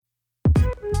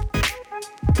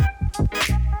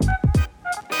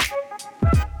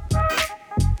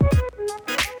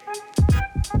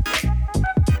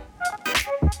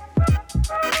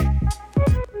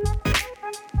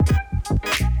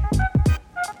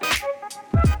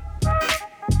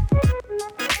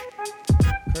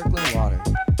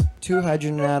2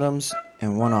 hydrogen atoms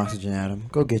and 1 oxygen atom.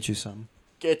 Go get you some.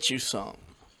 Get you some.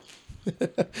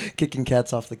 Kicking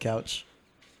cats off the couch.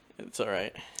 It's all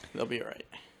right. They'll be all right.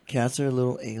 Cats are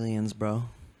little aliens, bro.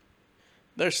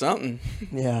 They're something.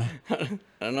 Yeah. I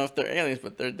don't know if they're aliens,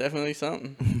 but they're definitely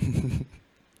something.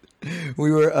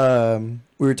 We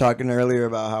were talking earlier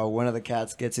about how one of the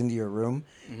cats gets into your room,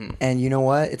 and you know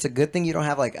what? It's a good thing you don't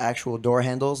have like actual door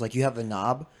handles, like you have the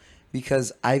knob,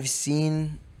 because I've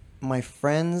seen my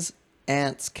friend's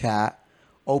aunt's cat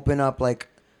open up like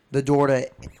the door to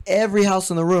every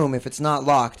house in the room if it's not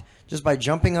locked, just by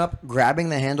jumping up, grabbing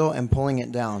the handle, and pulling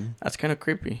it down. That's kind of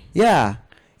creepy. Yeah,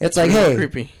 it's like, really hey,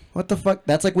 creepy. What the fuck?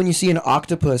 That's like when you see an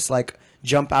octopus like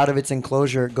jump out of its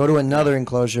enclosure, go to another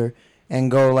enclosure, and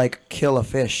go like kill a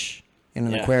fish in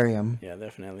an aquarium. Yeah,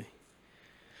 definitely.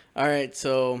 All right,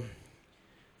 so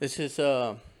this is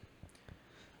I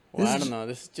don't know.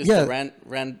 This is just a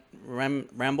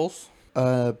rambles.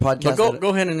 Podcast. But go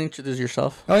ahead and introduce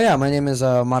yourself. Oh yeah, my name is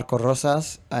Marco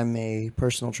Rosas. I'm a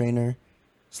personal trainer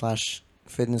 /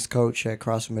 fitness coach at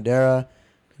CrossFit Madera,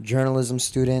 journalism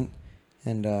student,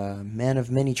 and man of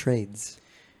many trades.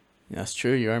 That's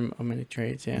true. You are of many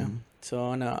trades, yeah.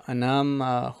 So, and I'm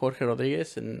Jorge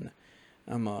Rodriguez, and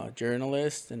I'm a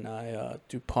journalist, and I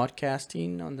do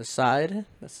podcasting on the side.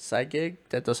 That's a side gig.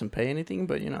 That doesn't pay anything,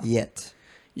 but, you know. Yet.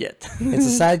 It's a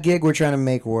side gig we're trying to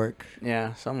make work.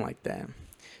 Yeah, something like that.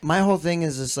 My whole thing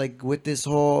is just like with this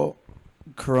whole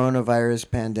coronavirus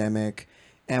pandemic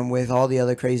and with all the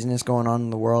other craziness going on in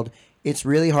the world, it's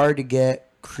really hard to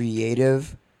get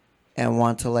creative and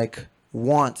want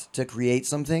to create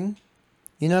something.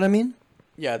 You know what I mean?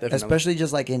 Yeah, definitely. Especially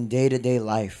just like in day-to-day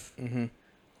life,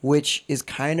 which is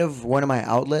kind of one of my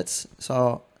outlets.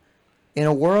 So in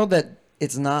a world that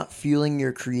it's not fueling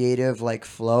your creative like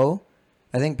flow,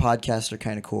 I think podcasts are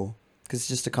kind of cool because it's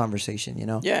just a conversation, you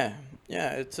know? Yeah.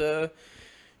 It's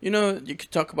you know, you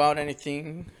could talk about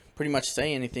anything, pretty much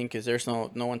say anything, because there's no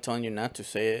one telling you not to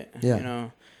say it. Yeah. You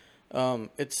know,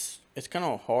 it's kind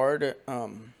of hard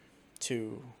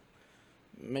to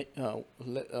make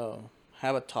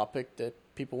have a topic that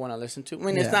people want to listen to. I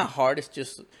mean, it's not hard. It's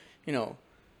just, you know,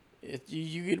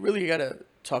 you really got to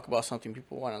talk about something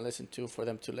people want to listen to for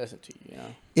them to listen to you,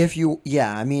 know? If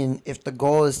the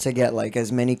goal is to get like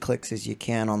as many clicks as you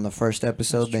can on the first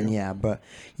episode, then yeah. But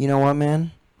you know what,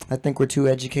 man? I think we're too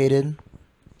educated,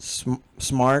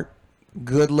 smart,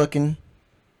 good-looking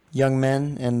young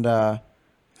men, and I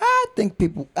think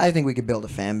we could build a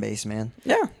fan base, man.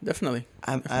 Yeah, definitely.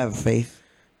 I have faith.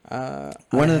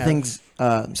 One of the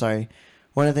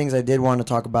things I did want to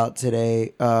talk about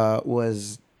today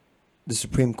was the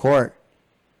Supreme Court.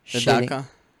 The DACA?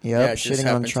 Yep,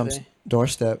 shitting on Trump's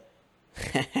doorstep.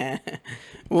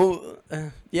 Well,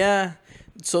 yeah.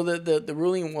 So the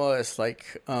ruling was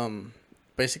like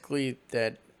basically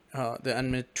that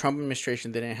the Trump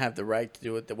administration didn't have the right to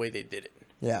do it the way they did it.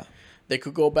 Yeah. They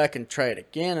could go back and try it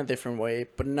again a different way,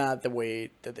 but not the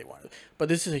way that they wanted. But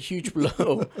this is a huge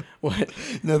blow. What?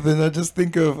 Nothing. I just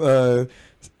think of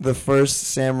the first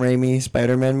Sam Raimi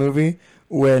Spider-Man movie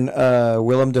when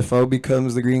Willem Dafoe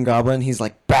becomes the Green Goblin. He's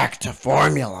like, back to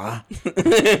formula.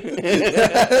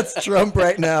 That's Trump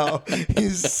right now.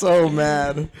 He's so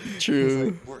mad. True. He's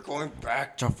like, we're going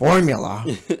back to formula.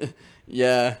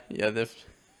 Yeah. I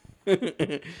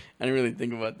didn't really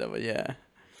think about that, but yeah.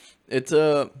 It's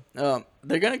they're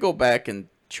gonna go back and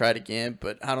try it again,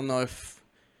 but I don't know if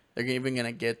they're even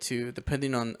gonna get to,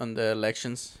 depending on the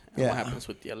elections and what happens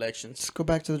with the elections. Just go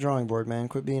back to the drawing board, man.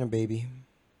 Quit being a baby.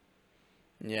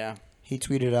 Yeah. He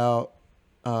tweeted out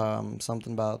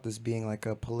something about this being like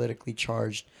a politically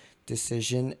charged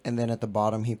decision, and then at the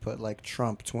bottom he put like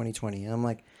Trump 2020, and I'm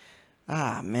like,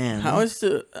 man. How is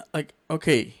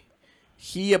okay?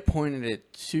 He appointed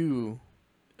it to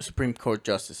Supreme Court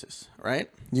justices, right?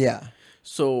 Yeah.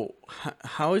 So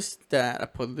how is that a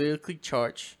politically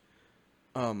charged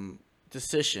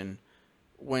decision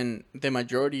when the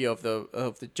majority of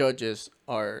the judges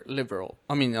are liberal?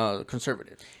 I mean,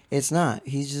 conservative. It's not.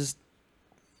 He just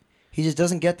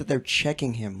doesn't get that they're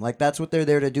checking him. Like that's what they're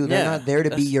there to do. They're not there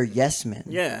to be your yes men.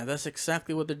 Yeah, that's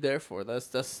exactly what they're there for. That's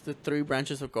the 3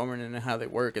 branches of government and how they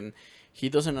work, and he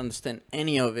doesn't understand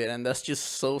any of it, and that's just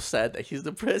so sad that he's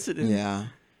the president. Yeah.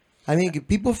 I mean,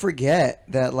 people forget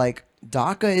that, like,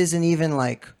 DACA isn't even,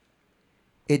 like,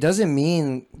 it doesn't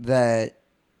mean that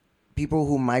people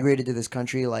who migrated to this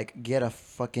country, like, get a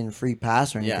fucking free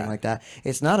pass or anything like that.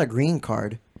 It's not a green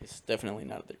card. It's definitely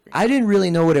not a green card. I didn't really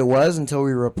know what it was until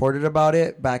we reported about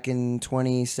it back in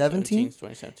 2017.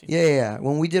 2017. Yeah.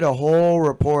 When we did a whole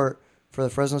report for the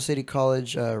Fresno City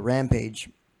College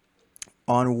Rampage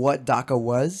on what DACA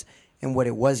was and what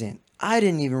it wasn't. I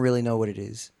didn't even really know what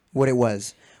it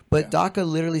was. But DACA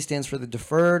literally stands for the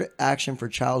Deferred Action for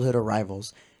Childhood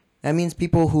Arrivals. That means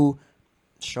people who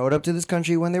showed up to this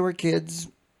country when they were kids,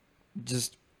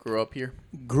 just grew up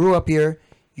here.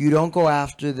 You don't go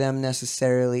after them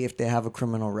necessarily if they have a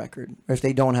criminal record or if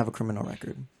they don't have a criminal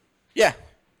record. Yeah,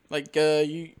 like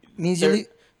they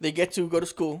get to go to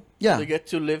school. Yeah, they get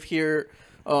to live here,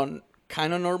 kind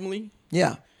of normally.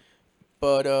 Yeah,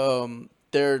 but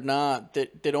they're not.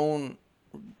 They don't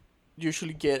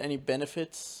usually get any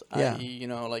benefits. Yeah, i.e.,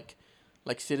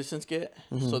 like citizens get.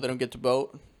 Mm-hmm. So they don't get to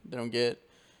vote. They don't get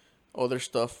other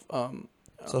stuff.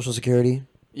 Social Security.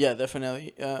 Yeah,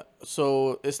 definitely.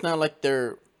 So it's not like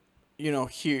they're,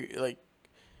 here. Like,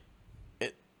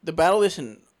 the battle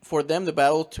isn't for them. The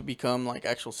battle to become like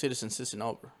actual citizens isn't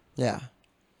over. Yeah.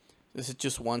 This is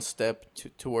just one step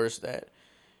towards that,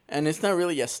 and it's not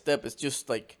really a step. It's just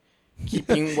like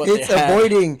keeping what it's they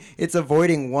have. It's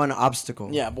avoiding one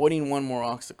obstacle. Yeah, avoiding one more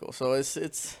obstacle. So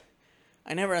it's.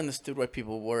 I never understood why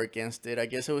people were against it. I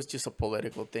guess it was just a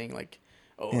political thing. Like,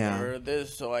 they're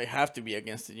this, so I have to be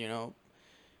against it.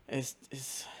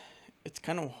 It's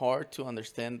kind of hard to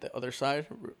understand the other side,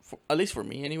 at least for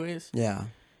me, anyways. Yeah.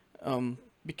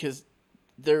 Because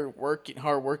they're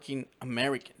hardworking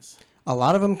Americans. A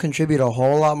lot of them contribute a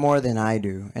whole lot more than I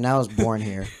do, and I was born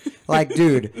here. Like,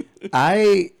 dude,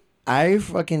 I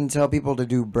fucking tell people to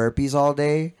do burpees all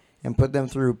day and put them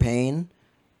through pain,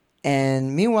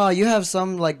 and meanwhile, you have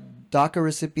some like DACA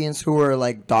recipients who are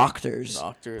like doctors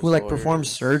who like perform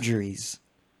surgeries.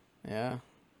 Yeah.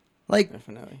 Like,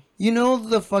 definitely.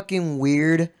 The fucking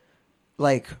weird,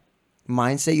 like,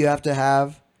 mindset you have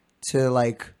to,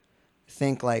 like,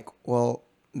 think, like, well,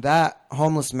 that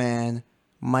homeless man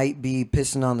might be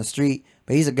pissing on the street,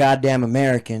 but he's a goddamn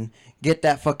American. Get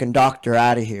that fucking doctor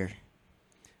out of here.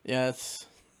 Yeah,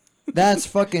 that's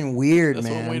fucking weird, man.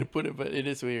 That's one way to put it, but it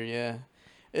is weird, yeah.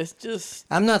 It's just...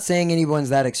 I'm not saying anyone's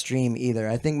that extreme either.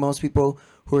 I think most people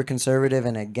who are conservative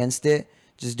and against it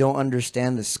just don't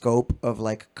understand the scope of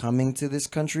like coming to this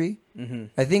country. Mm-hmm.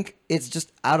 I think it's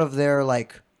just out of their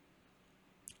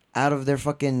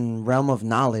fucking realm of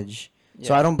knowledge. Yeah.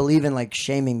 So I don't believe in like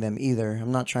shaming them either.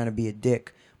 I'm not trying to be a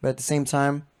dick, but at the same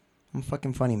time, I'm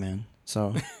fucking funny, man.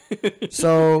 So,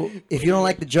 if you don't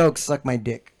like the jokes, suck my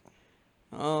dick.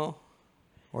 Oh,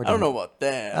 I don't know about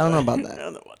that. I don't know about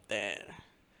that.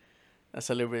 That's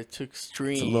a little bit too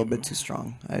extreme. It's a little bit too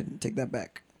strong. I take that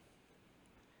back.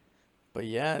 But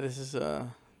yeah, this is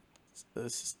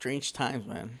strange times,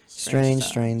 man.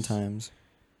 Strange times.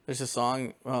 There's a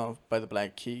song by the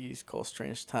Black Keys called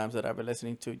 "Strange Times" that I've been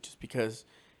listening to just because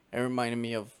it reminded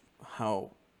me of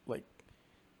how like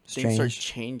things are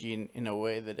changing in a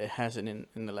way that it hasn't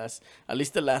in the last, at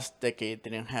least the last decade,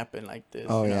 didn't happen like this.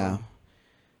 Oh yeah.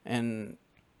 And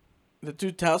the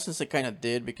 2000s it kind of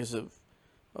did because of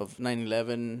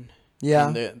 9/11. Yeah.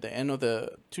 And the end of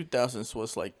the 2000s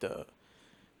was like the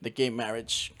gay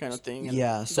marriage kind of thing. And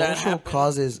yeah, social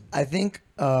causes. I think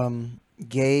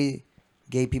gay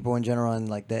people in general and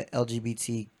like the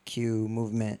LGBTQ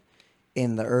movement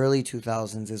in the early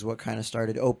 2000s is what kind of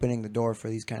started opening the door for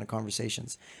these kind of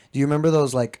conversations. Do you remember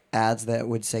those like ads that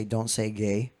would say "Don't say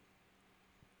gay"?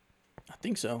 I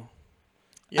think so.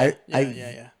 Yeah,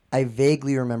 yeah. I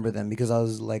vaguely remember them because I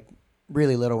was like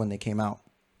really little when they came out,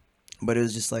 but it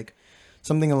was just like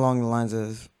something along the lines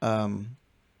of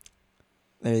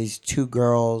there are these two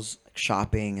girls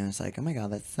shopping, and it's like, oh my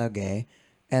god, that's so gay.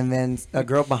 And then a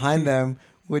girl behind them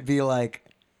would be like,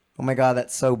 oh my god,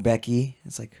 that's so Becky.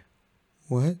 It's like,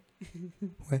 what?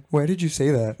 Why did you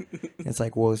say that? And it's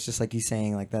like, well, it's just like you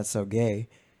saying like that's so gay.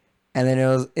 And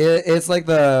then it's like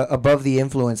the Above the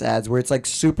Influence ads where it's like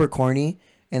super corny,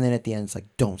 and then at the end it's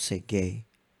like, don't say gay.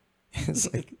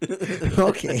 It's like,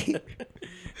 okay.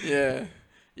 Yeah,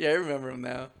 I remember them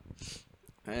now.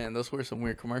 Man, those were some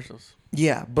weird commercials.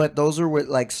 Yeah, but those are what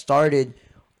like started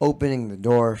opening the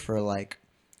door for like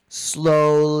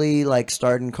slowly like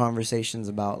starting conversations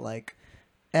about like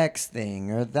X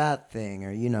thing or that thing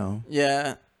or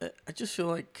Yeah, I just feel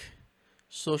like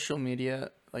social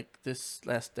media like this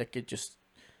last decade just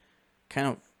kind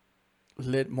of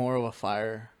lit more of a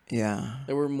fire. Yeah.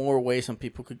 There were more ways some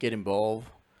people could get involved,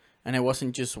 and it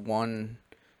wasn't just one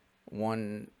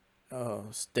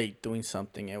state doing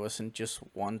something. It wasn't just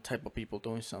one type of people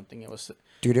doing something. It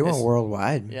went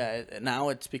worldwide. Yeah, now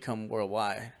it's become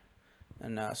worldwide,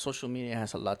 and social media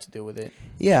has a lot to do with it.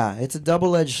 Yeah, it's a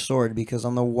double-edged sword because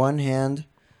on the one hand,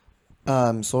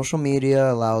 social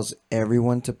media allows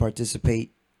everyone to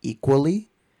participate equally,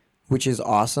 which is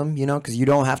awesome, because you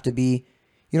don't have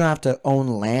to own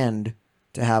land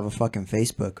to have a fucking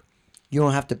Facebook. You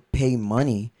don't have to pay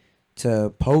money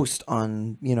to post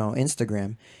on,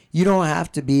 Instagram. You don't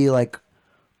have to be like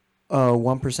a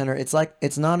 1%er. It's like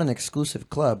it's not an exclusive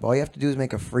club. All you have to do is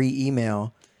make a free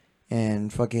email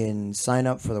and fucking sign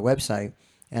up for the website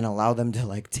and allow them to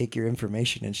like take your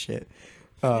information and shit.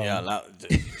 Do that.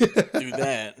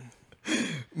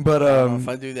 But I don't know if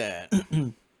I do that.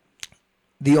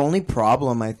 the only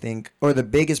problem I think, or the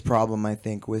biggest problem I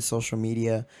think with social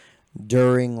media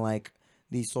during like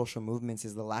these social movements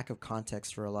is the lack of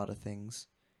context for a lot of things,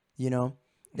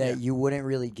 that you wouldn't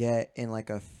really get in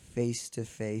like a face to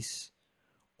face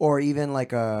or even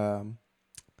like a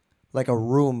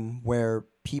room where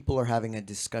people are having a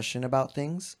discussion about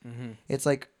things. Mm-hmm. It's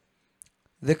like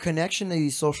the connection to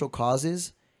these social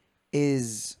causes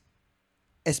is,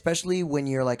 especially when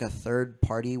you're like a third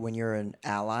party, when you're an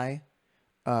ally,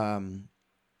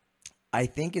 I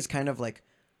think is kind of like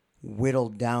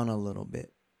whittled down a little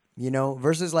bit,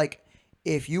 versus like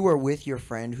if you were with your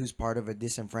friend who's part of a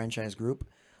disenfranchised group.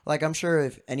 Like I'm sure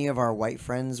if any of our white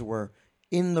friends were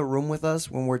in the room with us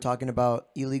when we're talking about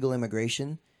illegal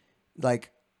immigration,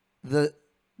 like the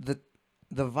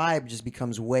vibe just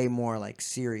becomes way more like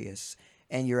serious,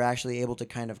 and you're actually able to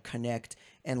kind of connect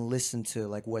and listen to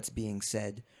like what's being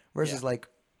said versus like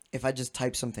if I just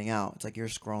type something out, it's like you're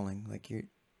scrolling, like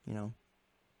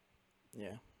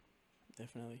Yeah,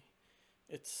 definitely.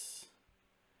 It's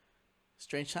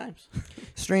strange times.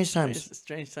 Strange times.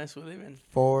 Strange times we live in.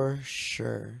 For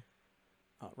sure.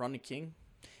 Rodney King,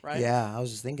 right? Yeah, I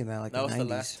was just thinking that like that was 90s. the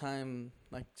last time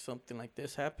like something like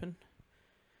this happened,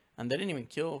 and they didn't even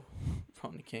kill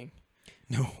Rodney King.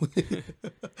 No,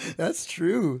 that's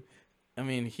true. I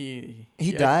mean, he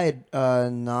died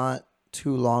not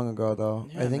too long ago though.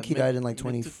 I think he died in like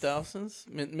mid 2000s,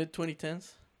 mid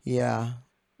 2010s. Yeah.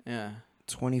 Yeah.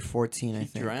 2014, I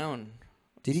think. He drowned.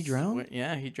 Did he drown?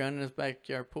 Yeah, he drowned in his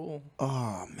backyard pool.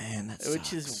 Oh man, that sucks.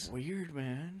 Which is weird,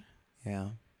 man. Yeah.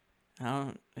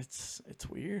 It's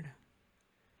weird.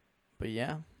 But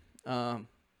yeah.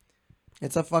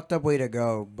 It's a fucked up way to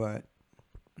go, but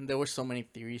there were so many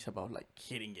theories about like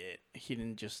he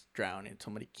didn't just drown and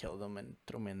somebody killed him and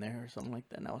threw him in there or something like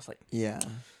that. And I was like, yeah.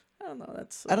 I don't know.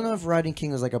 I don't know if Rodney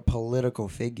King was like a political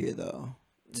figure though,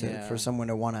 for someone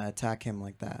to want to attack him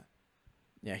like that.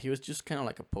 Yeah, he was just kind of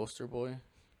like a poster boy,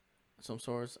 of some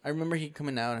sorts. I remember he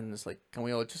coming out and it's like, "Can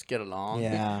we all just get along?"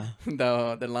 Yeah.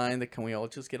 the line that "Can we all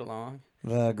just get along?"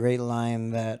 The great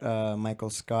line that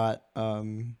Michael Scott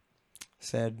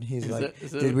said. He's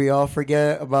 "Did we all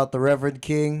forget about the Reverend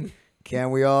King?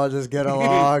 Can we all just get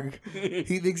along?"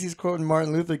 He thinks he's quoting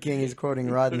Martin Luther King. He's quoting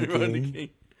Rodney King.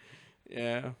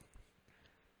 Yeah.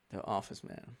 The Office,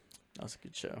 man. That was a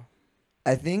good show.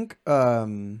 I think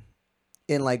in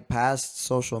like past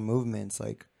social movements,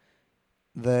 like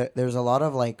there's a lot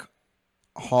of like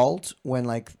halt when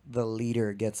like the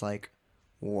leader gets like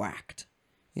whacked.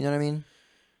 You know what I mean?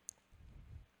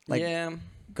 Like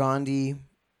Gandhi,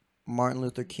 Martin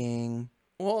Luther King.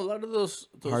 Well, a lot of those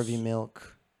Harvey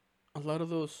Milk. A lot of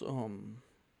those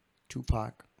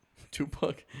Tupac.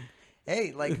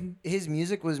 Hey, like his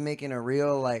music was making a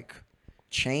real like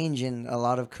change in a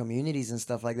lot of communities and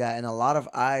stuff like that, and a lot of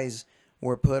eyes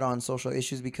were put on social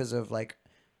issues because of like,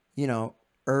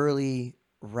 early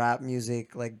rap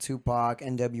music like Tupac,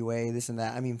 NWA, this and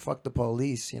that. I mean, fuck the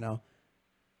police, Yeah.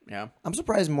 I'm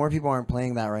surprised more people aren't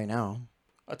playing that right now.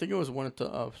 I think it was one of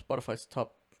the Spotify's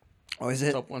top. Oh, is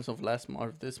it? Top ones of last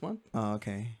month, this month. Oh,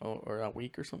 okay. Or a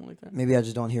week or something like that. Maybe I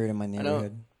just don't hear it in my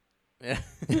neighborhood. Yeah.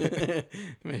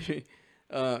 Maybe.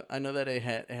 I know that it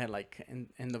had like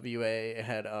NWA. It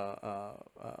had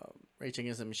Rage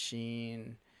Against the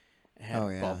Machine. It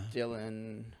had Bob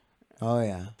Dylan. Oh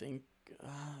yeah. I think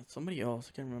somebody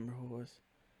else. I can't remember who it was.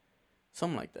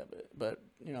 Something like that, but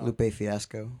Lupe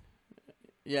Fiasco.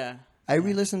 Yeah. I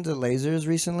re-listened to Lasers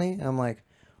recently, and I'm like,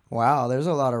 wow, there's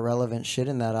a lot of relevant shit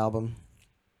in that album.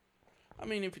 I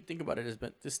mean, if you think about it, it's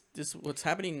been this what's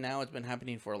happening now. It's been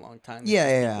happening for a long time.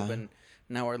 Yeah.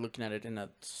 Now we're looking at it in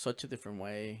such a different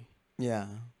way. Yeah.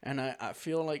 And I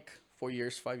feel like 5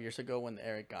 years ago, when the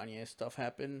Eric Gagne stuff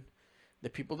happened, the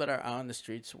people that are out on the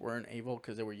streets weren't able,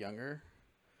 because they were younger,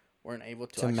 weren't able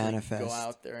to actually manifest. Go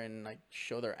out there and like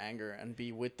show their anger and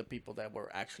be with the people that were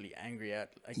actually angry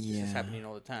at this is happening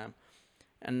all the time.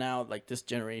 And now like this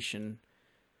generation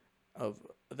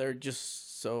they're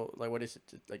just so like, what is it,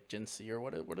 like Gen Z or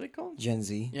what are they called? Gen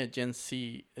Z. Yeah, Gen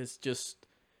Z is just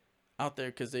out there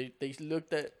because they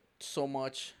looked at so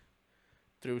much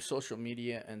through social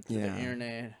media and through the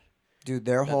internet. Dude,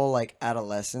 their whole like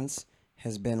adolescence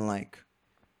has been like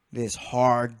this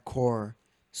hardcore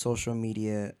social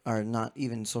media, or not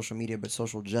even social media, but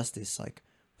social justice like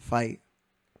fight.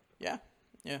 Yeah.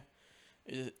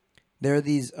 There are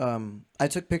these. I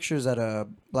took pictures at a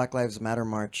Black Lives Matter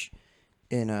march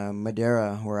in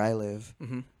Madera, where I live.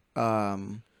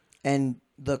 And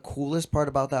the coolest part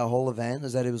about that whole event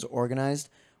is that it was organized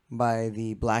by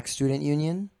the Black Student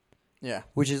Union. Yeah.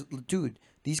 Which is, dude,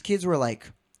 these kids were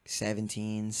like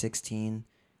 17, 16,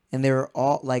 and they were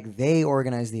all like, they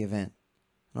organized the event.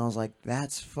 And I was like,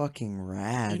 that's fucking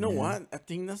rad. You know man. what? I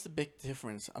think that's the big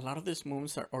difference. A lot of these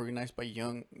movements are organized by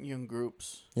young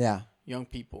groups. Yeah. Young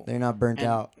people. They're not burnt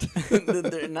out.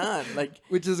 They're not. Like,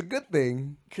 which is a good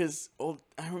thing. Because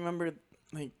I remember,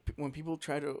 like, when people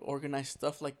try to organize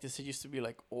stuff like this, it used to be,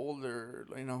 like, older,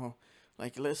 you know,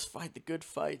 like, let's fight the good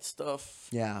fight stuff.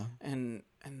 Yeah. And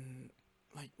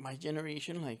like, my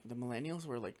generation, like, the millennials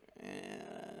were like,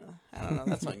 I don't know,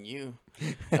 that's on you.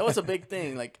 That was a big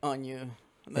thing, like, on you.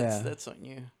 That's on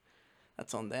you.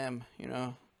 That's on them, you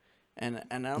know. And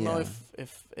I don't know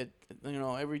if it, you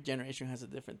know, every generation has a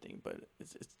different thing, but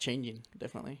it's changing,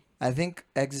 definitely. I think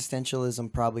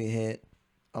existentialism probably hit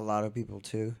a lot of people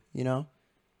too, you know?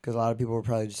 Because a lot of people were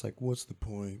probably just like, what's the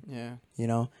point? Yeah. You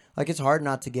know? Like, it's hard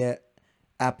not to get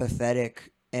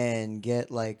apathetic and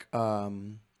get like, oh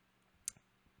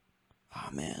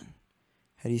man,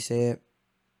 how do you say it?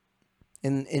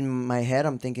 In my head,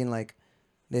 I'm thinking like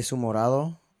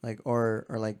deshumorado, like or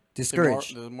like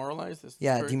discouraged. Demoralized?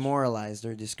 Yeah, demoralized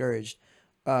or discouraged.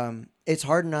 It's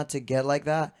hard not to get like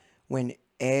that when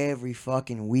every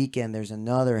fucking weekend there's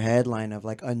another headline of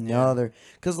like another.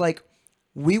 Because like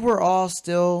we were all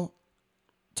still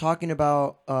talking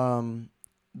about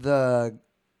the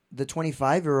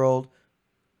 25-year-old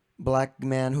black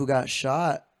man who got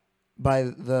shot by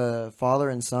the father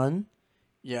and son.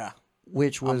 Yeah.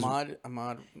 Which was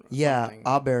Ahmaud. Yeah, something.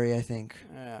 Arbery, I think.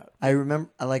 Yeah. I remember,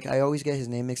 like, I always get his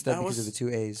name mixed up because of the two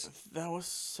A's. That was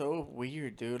so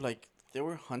weird, dude. Like, they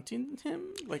were hunting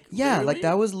him? Like, yeah, literally? like,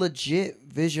 that was legit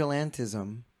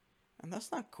vigilantism. And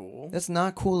that's not cool. That's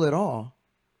not cool at all.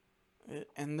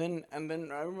 And then I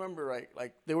remember,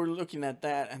 like they were looking at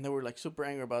that and they were, like, super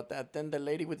angry about that. Then the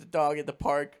lady with the dog at the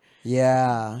park.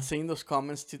 Yeah. Saying those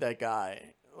comments to that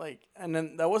guy. Like, and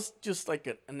then that was just, like,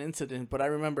 an incident. But I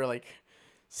remember, like,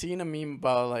 seeing a meme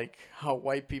about, like, how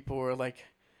white people were like,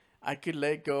 I could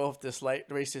let go of this light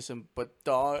racism, but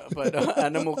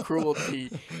animal cruelty,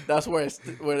 that's where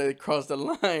they crossed the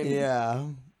line. Yeah.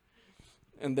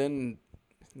 And then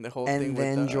the whole thing and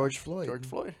then with George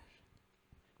Floyd.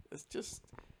 It's just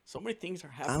so many things are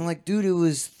happening. I'm like, dude, it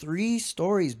was 3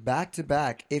 stories back to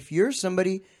back. If you're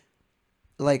somebody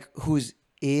like who's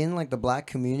in like the black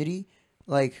community,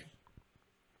 like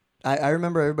I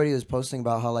remember everybody was posting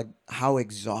about how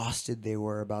exhausted they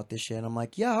were about this shit. And I'm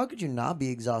like, yeah, how could you not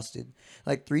be exhausted?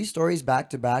 Like 3 stories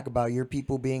back to back about your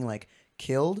people being like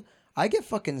killed. I get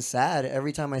fucking sad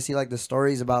every time I see like the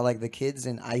stories about like the kids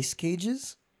in ice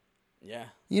cages. Yeah.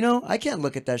 You know, I can't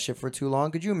look at that shit for too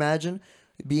long. Could you imagine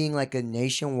being like a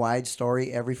nationwide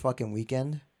story every fucking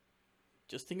weekend?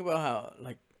 Just think about how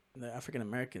like the African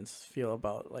Americans feel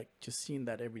about like just seeing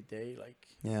that every day, like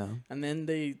Yeah. And then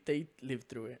they live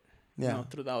through it. Yeah. You know,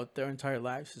 throughout their entire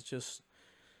lives. It's just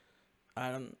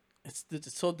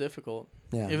it's so difficult.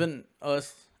 Yeah. Even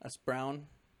us as brown,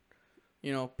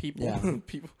 you know, people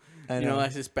people I you know,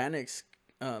 as Hispanics,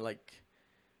 like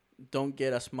don't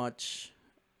get as much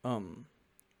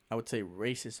I would say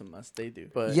racism as they do.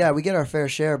 But yeah, we get our fair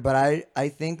share, but I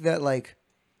think that like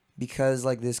because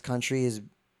like this country is,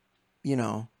 you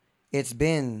know, it's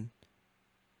been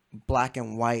black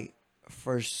and white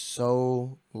for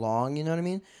so long, you know what I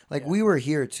mean? Like we were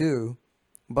here too,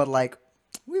 but like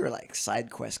we were like side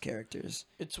quest characters.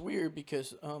 It's weird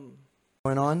because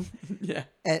going on. Yeah.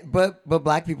 But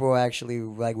black people were actually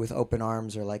like with open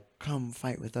arms or like come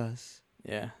fight with us.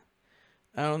 Yeah.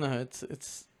 I don't know.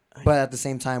 But at the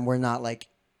same time, we're not like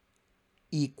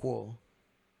equal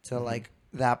to like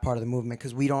that part of the movement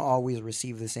because we don't always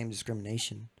receive the same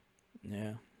discrimination.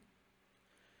 Yeah.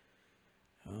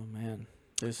 Oh man,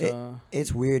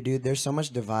 it's weird, dude. There's so much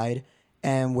divide,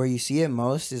 and where you see it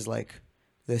most is like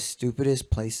the stupidest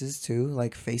places too,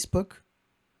 like Facebook.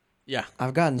 Yeah,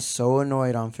 I've gotten so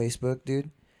annoyed on Facebook,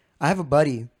 dude. I have a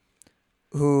buddy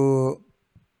who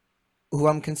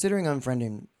I'm considering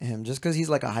unfriending him just because he's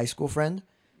like a high school friend.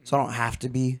 So I don't have to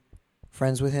be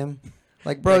friends with him.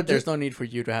 Like, bro, like, there's no need for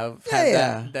you to have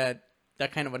that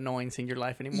kind of annoyance in your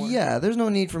life anymore. Yeah, there's no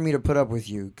need for me to put up with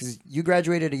you because you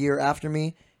graduated a year after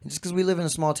me. And just because we live in a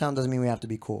small town doesn't mean we have to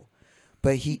be cool.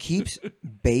 But he keeps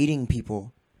baiting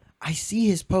people. I see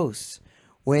his posts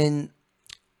when,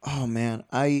 oh man,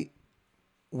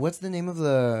 what's the name of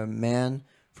the man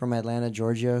from Atlanta,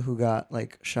 Georgia, who got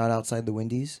like shot outside the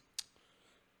Wendy's?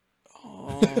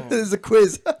 Oh. This is a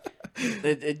quiz.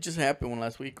 It just happened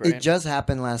last week, right? It just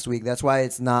happened last week. That's why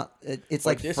it's not. It's Or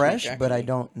like this fresh, week, but I actually.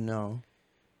 don't know.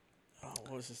 Oh,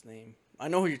 what was his name? I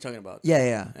know who you're talking about.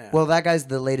 Yeah. Yeah. Well, that guy's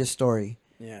the latest story,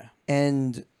 Yeah.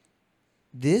 and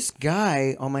this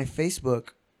guy on my Facebook,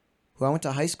 who I went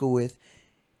to high school with,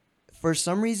 for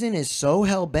some reason is so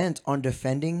hell bent on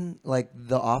defending like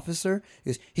the officer.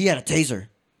 Is he had a taser,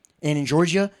 and in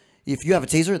Georgia, if you have a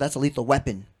taser, that's a lethal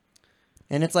weapon.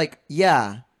 And it's like,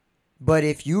 yeah, but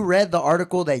if you read the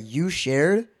article that you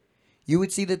shared, you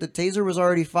would see that the taser was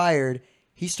already fired.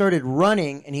 He started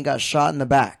running and he got shot in the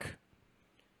back.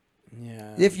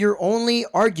 Yeah. If your only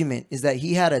argument is that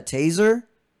he had a taser,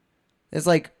 it's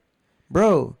like,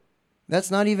 bro,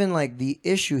 that's not even like the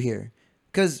issue here.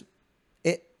 Because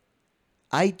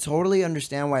I totally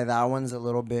understand why that one's a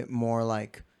little bit more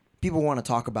like people want to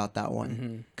talk about that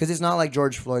one. Because it's not like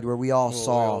George Floyd where we all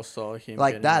saw him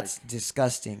like getting, that's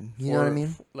disgusting. You know what I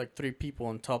mean? Like 3 people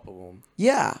on top of him.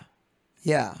 Yeah.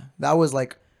 That was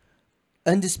like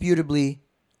undisputably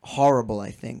horrible,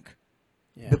 I think.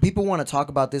 Yeah. But people want to talk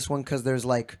about this one because there's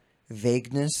like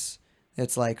vagueness.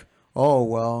 It's like, oh,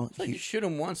 well. It's like you shoot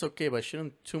him once, okay, but shoot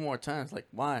him 2 more times. Like,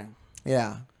 why?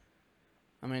 Yeah.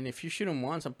 I mean, if you shoot him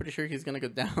once, I'm pretty sure he's going to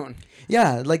go down.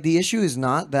 Yeah, like the issue is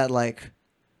not that like,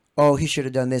 oh, he should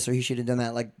have done this or he should have done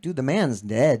that. Like, dude, the man's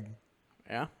dead.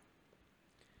 Yeah.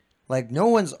 Like, no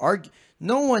one's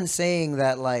saying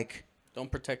that like,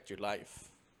 Don't protect your life.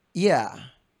 yeah.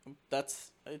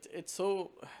 It's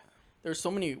so, there's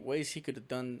so many ways he could have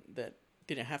done that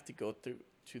didn't have to go through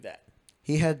to that.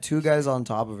 He had 2 guys on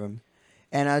top of him.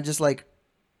 And I just like,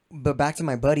 but back to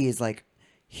my buddy is like,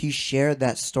 he shared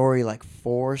that story like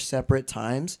 4 separate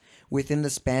times within the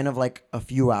span of like a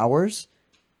few hours.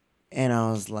 And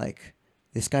I was like,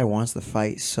 this guy wants to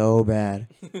fight so bad.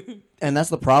 And that's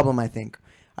the problem, I think.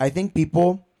 I think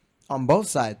people on both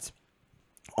sides,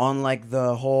 on like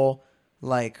the whole,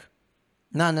 like,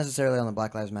 not necessarily on the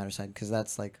Black Lives Matter side, because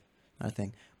that's like not a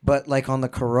thing. But like on the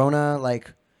corona,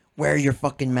 like, wear your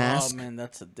fucking mask. Oh, man,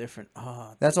 that's a different,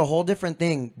 That's a whole different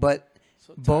thing. But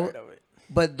so tired of it.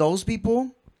 But those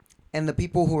people and the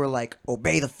people who are like,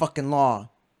 obey the fucking law,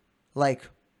 like,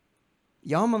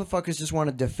 y'all motherfuckers just want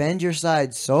to defend your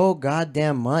side so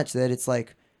goddamn much that it's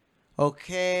like,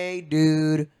 okay,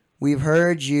 dude, we've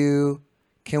heard you.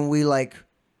 Can we, like,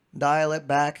 dial it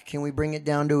back? Can we bring it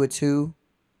down to a 2?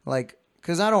 Like,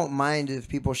 because I don't mind if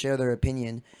people share their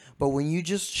opinion, but when you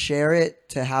just share it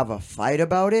to have a fight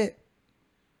about it,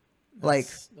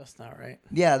 That's not right.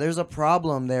 Yeah, there's a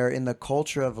problem there in the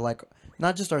culture of like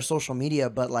not just our social media,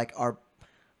 but like our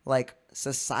like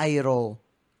societal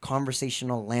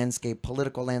conversational landscape,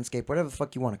 political landscape, whatever the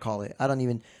fuck you want to call it. I don't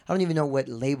even know what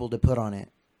label to put on it.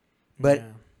 But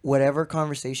whatever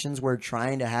conversations we're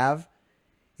trying to have,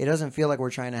 it doesn't feel like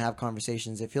we're trying to have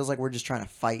conversations. It feels like we're just trying to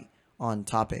fight on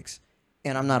topics.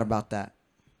 And I'm not about that.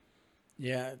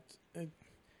 Yeah.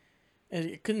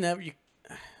 It could never,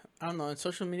 I don't know, in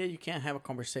social media, you can't have a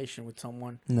conversation with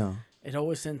someone. No. It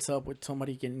always ends up with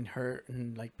somebody getting hurt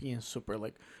and like being super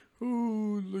like,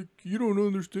 oh, like you don't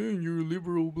understand, you're a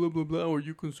liberal, blah blah blah, or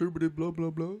you conservative, blah blah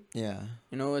blah. Yeah.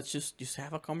 You know, it's just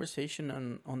have a conversation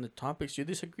on the topics you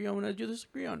disagree on it. You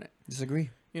disagree on it. Disagree.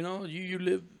 You know, you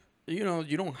live. You know,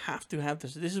 you don't have to have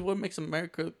this. This is what makes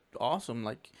America awesome.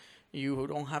 Like, you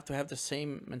don't have to have the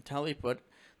same mentality, but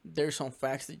there's some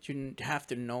facts that you have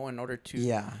to know in order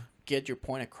to get your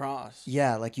point across.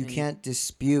 Yeah, like you can't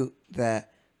dispute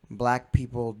that black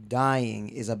people dying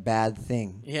is a bad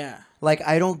thing. Yeah. Like,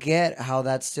 I don't get how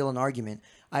that's still an argument.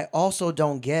 I also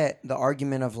don't get the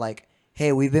argument of like,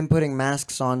 hey, we've been putting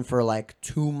masks on for like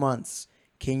 2 months.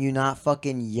 Can you not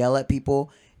fucking yell at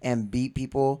people and beat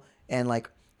people? And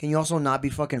like, can you also not be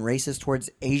fucking racist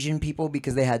towards Asian people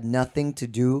because they had nothing to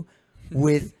do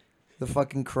with the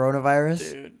fucking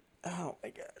coronavirus? Dude. Oh my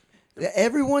God.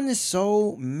 Everyone is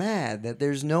so mad that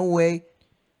there's no way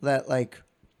that like,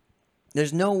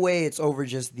 there's no way it's over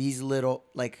just these little,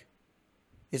 like,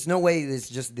 it's no way it's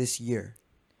just this year.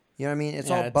 You know what I mean? It's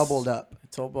all bubbled up.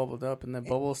 It's all bubbled up, and the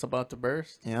bubble's about to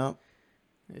burst. Yeah.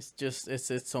 It's just,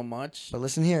 it's so much. But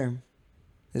listen here.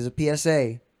 There's a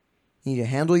PSA. You need to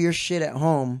handle your shit at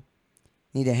home.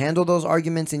 You need to handle those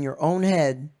arguments in your own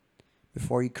head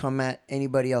before you come at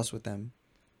anybody else with them.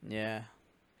 Yeah.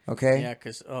 Okay? Yeah,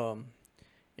 because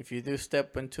if you do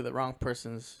step into the wrong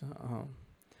person's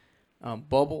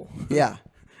bubble. Yeah.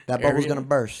 That bubble's going to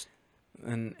burst.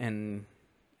 And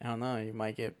I don't know, you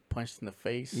might get punched in the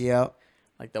face. Yep.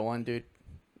 Like the one dude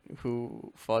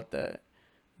who fought that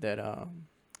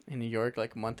in New York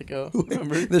like a month ago.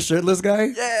 Remember? The shirtless guy?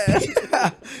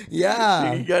 Yeah.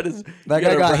 Yeah. He got his. That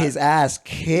guy got his ass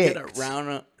He kicked. got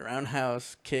a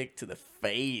roundhouse kick to the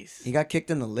face. He got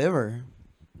kicked in the liver.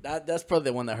 That's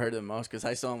probably the one that hurt the most because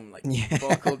I saw him like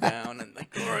buckle down and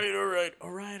like,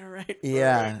 all right.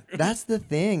 Yeah, that's the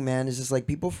thing, man. It's just like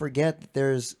people forget that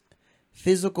there's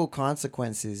physical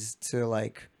consequences to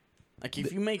like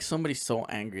if you make somebody so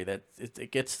angry that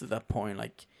it gets to that point,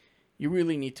 like you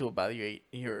really need to evaluate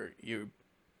your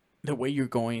the way you're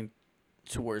going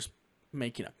towards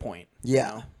making a point. Yeah.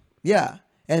 You know? Yeah.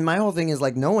 And my whole thing is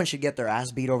like no one should get their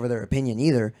ass beat over their opinion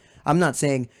either. I'm not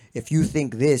saying if you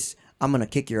think this, I'm going to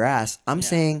kick your ass. I'm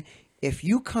saying if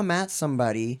you come at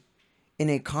somebody in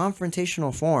a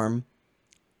confrontational form,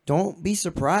 don't be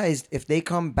surprised if they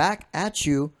come back at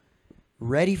you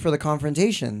ready for the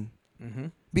confrontation. Mm-hmm.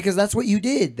 Because that's what you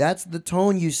did. That's the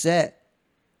tone you set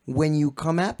when you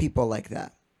come at people like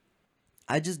that.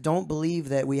 I just don't believe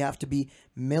that we have to be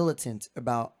militant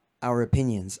about our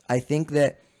opinions. I think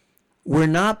that we're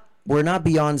not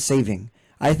beyond saving.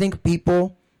 I think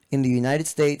people in the United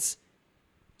States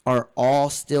are all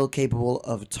still capable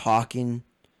of talking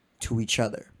to each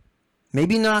other.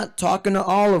 Maybe not talking to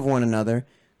all of one another,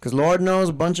 because Lord knows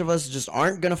a bunch of us just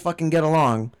aren't going to fucking get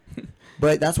along.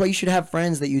 But that's why you should have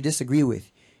friends that you disagree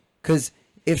with. Because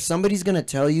if somebody's going to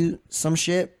tell you some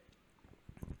shit,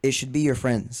 it should be your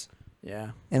friends.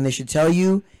 Yeah. And they should tell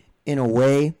you in a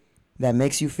way that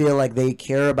makes you feel like they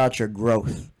care about your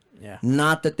growth. Yeah.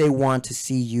 Not that they want to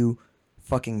see you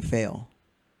fucking fail.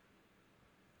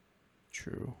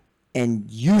 True. And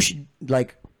you should,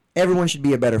 like, everyone should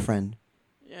be a better friend.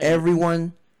 Yeah.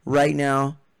 Everyone right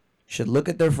now should look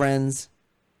at their friends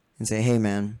and say, hey,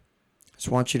 man, I just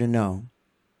want you to know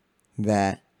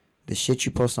that the shit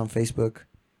you post on Facebook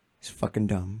is fucking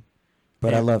dumb.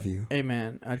 But I love you. Hey,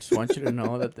 man, I just want you to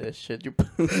know that the shit you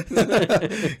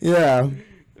post. Yeah.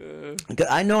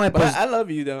 I know I post. But I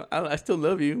love you, though. I still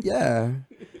love you. Yeah.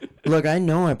 Look, I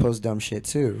know I post dumb shit,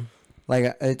 too.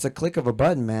 Like, it's a click of a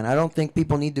button, man. I don't think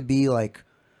people need to be, like,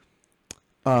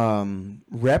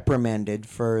 reprimanded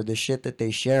for the shit that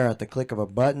they share at the click of a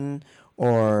button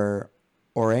or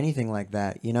anything like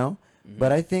that, you know? Mm-hmm.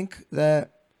 But I think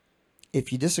that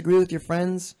if you disagree with your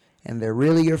friends and they're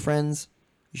really your friends,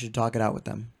 you should talk it out with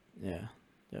them. Yeah,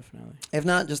 definitely. If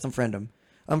not, just unfriend them.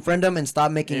 Unfriend them and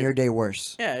stop making your day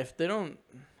worse. Yeah, if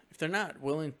they're not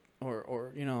willing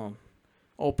or you know,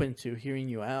 open to hearing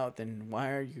you out, then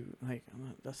why are you like?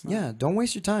 That's not. Yeah, don't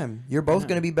waste your time. You're both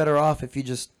gonna be better off if you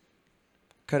just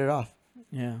cut it off.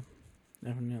 Yeah,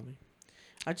 definitely.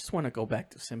 I just want to go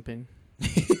back to simping.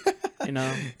 You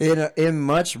know. In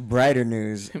much brighter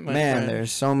news,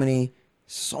 there's so many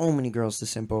girls to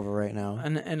simp over right now.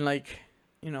 And like,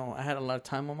 you know, I had a lot of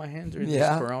time on my hands during this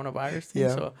coronavirus thing,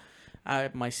 so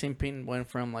my simping went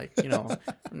from like, you know,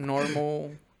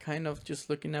 normal kind of just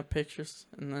looking at pictures,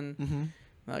 and then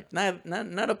like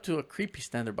not up to a creepy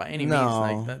standard by any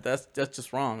means. Like that's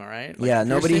just wrong, all right? Like, yeah,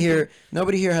 nobody here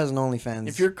has an OnlyFans.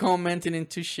 If you're commenting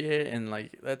into shit and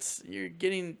like you're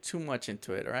getting too much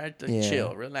into it, all right? Like,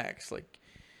 chill, relax, like,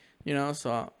 you know.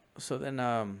 So then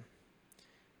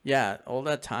all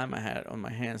that time I had on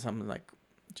my hands, I'm like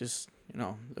just, you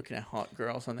know, looking at hot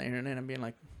girls on the internet and being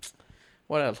like,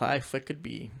 what a life it could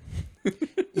be.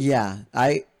 Yeah,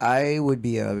 I would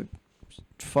be a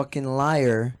fucking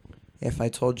liar if I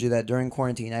told you that during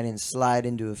quarantine I didn't slide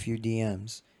into a few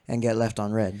DMs and get left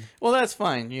on red. Well, that's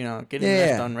fine. You know, getting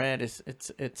left on red it's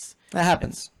that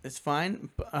happens. It's fine.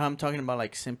 But I'm talking about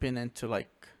like simping into like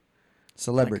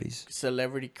celebrities, like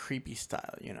celebrity creepy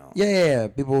style. You know. Yeah.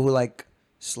 People who like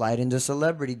slide into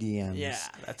celebrity DMs. Yeah,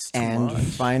 that's too and much.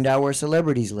 Find out where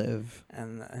celebrities live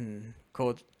and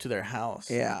go to their house.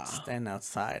 Yeah. Stand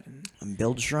outside and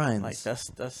build shrines. Like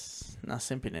that's not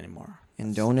simping anymore.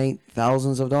 And donate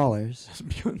thousands of dollars.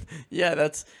 Yeah,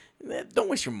 don't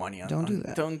waste your money on. Don't do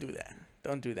that. Don't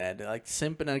do that. Like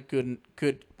simp in a good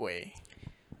way.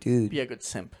 Dude, be a good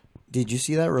simp. Did you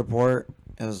see that report?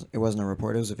 It wasn't a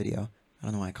report. It was a video. I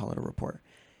don't know why I call it a report.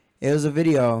 It was a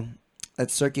video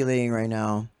that's circulating right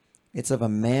now. It's of a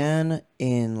man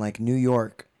in like New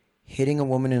York hitting a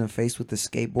woman in the face with a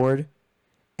skateboard,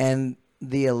 and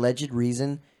the alleged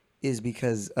reason is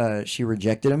because she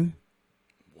rejected him.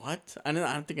 What? I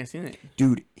don't think I've seen it.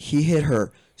 Dude, he hit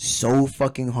her so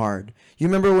fucking hard. You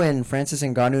remember when Francis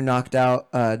Ngannou knocked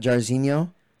out Jairzinho?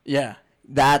 Yeah.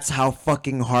 That's how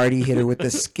fucking hard he hit her with the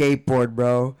skateboard,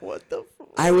 bro. What the fuck?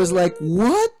 I was like,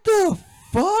 what the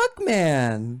fuck,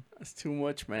 man? That's too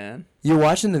much, man. You're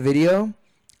watching the video,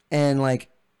 and like,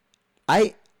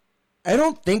 I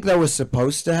don't think that was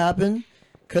supposed to happen,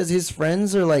 Because his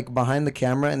friends are like behind the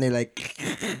camera and they like.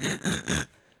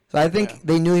 So I think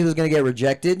they knew he was gonna get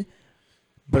rejected,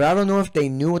 but I don't know if they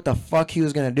knew what the fuck he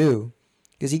was gonna do.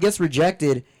 Because he gets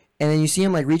rejected, and then you see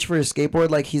him like reach for his skateboard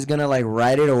like he's gonna like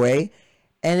ride it away,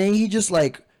 and then he just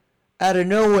like out of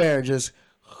nowhere just,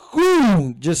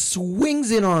 whoo, just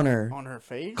swings it on her. On her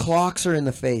face. Clocks her in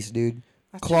the face, dude.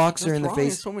 Clocks her in the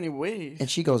face. In so many ways. And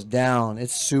she goes down.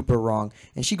 It's super wrong,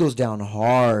 and she goes down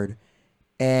hard.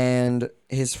 And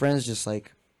his friends just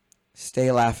like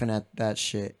stay laughing at that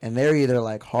shit, and they're either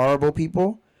like horrible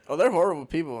people. Oh, they're horrible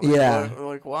people. Yeah.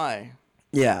 Like why?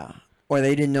 Yeah. Or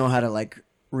they didn't know how to like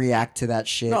react to that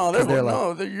shit. No,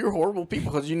 you're horrible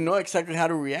people because you know exactly how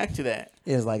to react to that.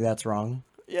 Is like that's wrong.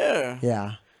 Yeah.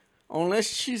 Yeah. Unless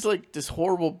she's like this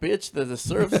horrible bitch that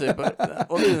deserves it, but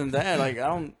other than that, like I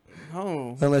don't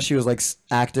know. Unless she was like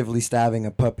actively stabbing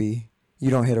a puppy, you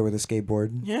don't hit her with a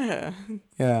skateboard. Yeah.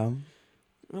 Yeah.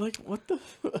 Like what the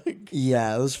fuck?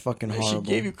 Yeah, it was fucking horrible. She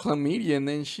gave you chlamydia, and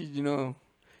then she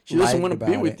doesn't want to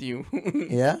be with you.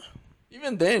 Yeah.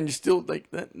 Even then, you still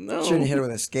like that. No. Shouldn't hit her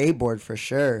with a skateboard for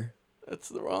sure. That's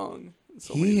the wrong.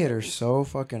 So he hit her so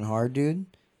fucking hard, dude.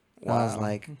 Wow. I was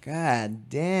like, God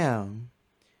damn.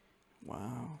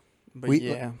 Wow. But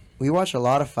we watched a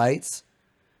lot of fights.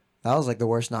 That was like the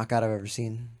worst knockout I've ever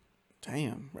seen.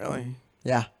 Damn, really?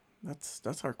 Yeah. That's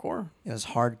hardcore. It was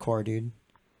hardcore, dude.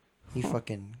 He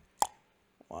fucking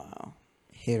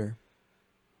hit her.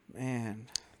 Man.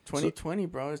 2020,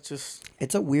 bro.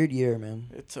 It's a weird year, man.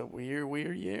 It's a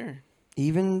weird year.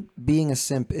 Even being a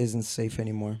simp isn't safe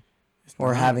anymore.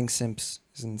 Or having simps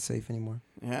isn't safe anymore.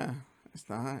 Yeah, it's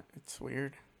not. It's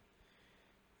weird.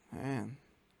 Man.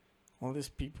 All these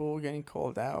people getting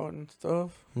called out and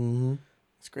stuff. Mm-hmm.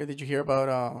 It's great. Did you hear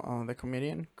about the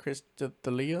comedian Chris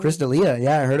D'Elia? Chris D'Elia,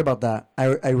 yeah, I heard about that.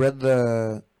 I read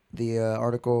the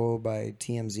article by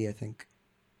TMZ, I think.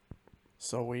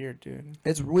 So weird, dude.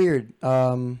 It's weird.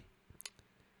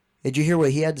 Did you hear what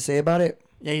he had to say about it?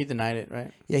 Yeah, he denied it,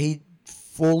 right? Yeah, he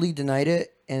fully denied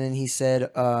it, and then he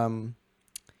said that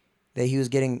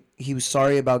he was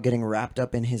sorry about getting wrapped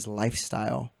up in his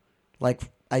lifestyle. Like,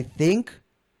 I think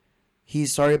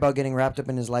he's sorry about getting wrapped up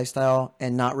in his lifestyle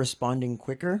and not responding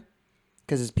quicker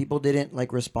because his people didn't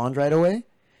like respond right away.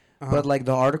 Uh-huh. But like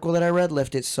the article that I read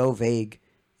left it so vague,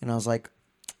 and I was like,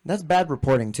 that's bad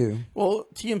reporting too. Well,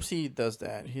 TMC does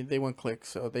that. They won't click,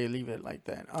 so they leave it like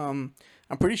that. I'm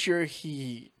pretty sure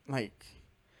he like,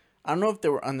 I don't know if they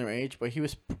were underage, but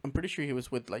I'm pretty sure he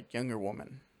was with like younger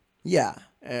women. Yeah.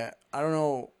 I don't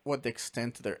know what the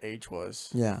extent of their age was.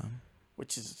 Yeah.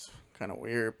 Which is kind of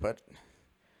weird, but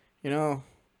you know,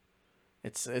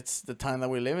 it's the time that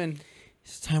we live in.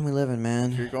 It's the time we live in,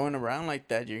 man. If you're going around like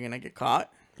that, you're gonna get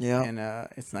caught. Yeah. And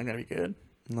it's not gonna be good.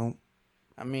 Nope.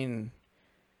 I mean,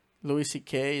 Louis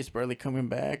C.K. is barely coming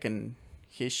back, and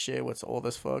his shit was old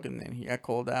as fuck, and then he got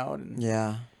called out, and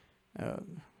yeah,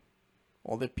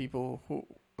 all the people who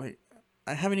like,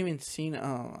 I haven't even seen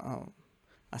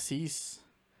Aziz.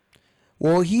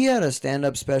 Well, he had a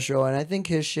stand-up special, and I think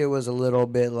his shit was a little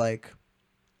bit like.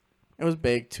 It was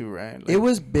big too, right? Like, it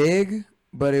was big,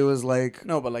 but it was like.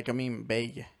 No, but like I mean,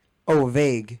 vague. Oh,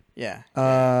 vague. Yeah.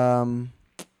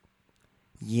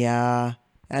 Yeah,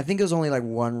 and I think it was only like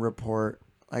one report.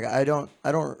 Like I don't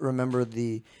remember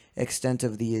the extent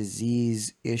of the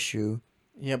Aziz issue.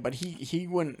 Yeah, but he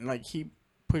wouldn't like he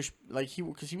pushed like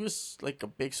because he was like a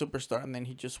big superstar, and then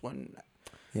he just went.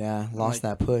 Yeah, lost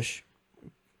that push.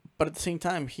 But at the same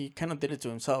time, he kind of did it to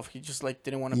himself. He just like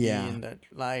didn't want to be in that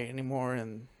light anymore,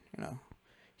 and you know,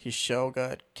 his show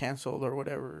got canceled or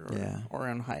whatever, or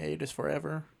on hiatus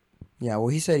forever. Yeah, well,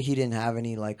 he said he didn't have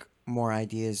any like more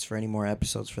ideas for any more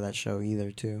episodes for that show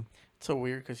either, too. It's so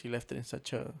weird because he left it in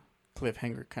such a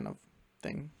cliffhanger kind of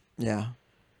thing. Yeah.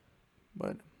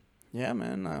 But yeah,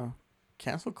 man,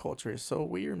 cancel culture is so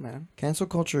weird, man. Cancel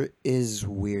culture is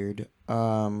weird.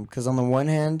 'Cause on the one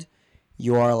hand,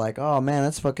 you are like, oh man,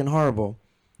 that's fucking horrible.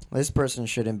 This person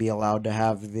shouldn't be allowed to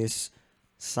have this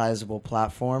sizable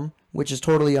platform, which is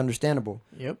totally understandable.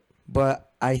 Yep.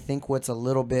 But I think what's a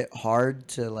little bit hard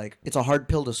to like, it's a hard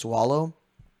pill to swallow,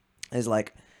 is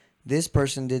like, this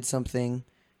person did something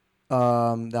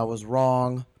that was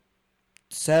wrong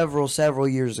several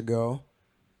years ago,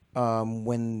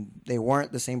 when they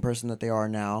weren't the same person that they are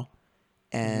now.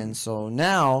 And so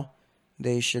now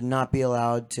they should not be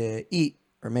allowed to eat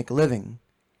or make a living.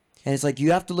 And it's like,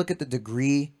 you have to look at the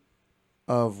degree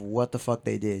of what the fuck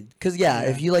they did. Because,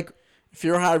 if you like... If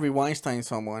you're Harvey Weinstein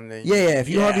someone... Then if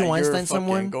you're Harvey Weinstein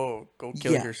someone... Go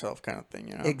kill yourself kind of thing,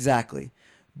 you know? Exactly.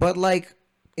 But, like,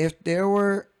 if there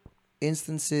were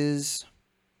instances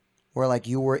where, like,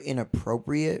 you were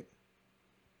inappropriate,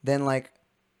 then, like,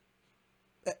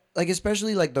 like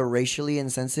especially like the racially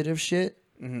insensitive shit.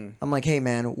 Mm-hmm. I'm like, hey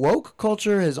man, woke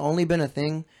culture has only been a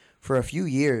thing for a few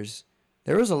years.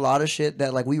 There was a lot of shit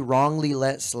that like we wrongly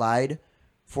let slide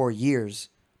for years,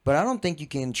 but I don't think you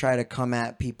can try to come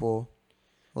at people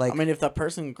like. I mean, if that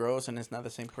person grows and it's not the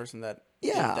same person that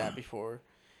Yeah. did that before,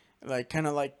 like kind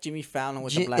of like Jimmy Fallon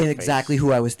with the J- black exactly face.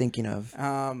 who I was thinking of.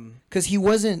 Because he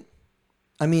wasn't.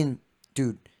 I mean,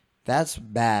 dude, that's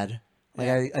bad. Like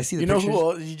Yeah. I see the You know pictures. who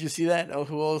else? Did you see that? Oh,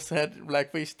 who else had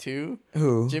blackface too?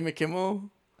 Who? Jimmy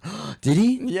Kimmel. Did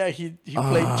he? Yeah, he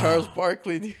played Charles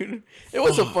Barkley, dude. It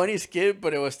was a funny skit,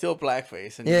 but it was still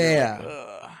blackface. And Yeah. like,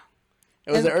 ugh.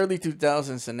 It was the early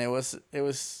 2000s, and it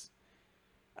was.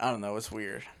 I don't know. It's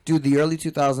weird. Dude, the early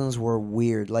 2000s were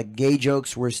weird. Like gay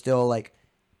jokes were still like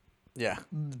Yeah.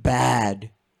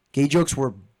 bad. Gay jokes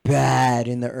were bad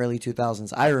in the early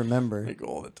 2000s. I remember. Like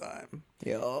all the time.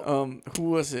 Yo. Who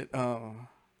was it?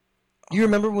 You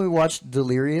remember when we watched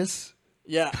Delirious?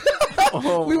 Yeah.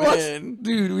 Oh, We man.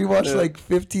 we watched Yeah. like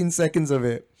 15 seconds of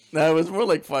it. No, it was more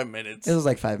like 5 minutes. It was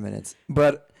like 5 minutes.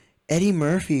 But Eddie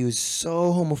Murphy was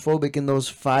so homophobic in those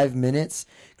 5 minutes.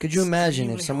 Could you imagine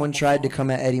if Extremely someone tried to homophobic.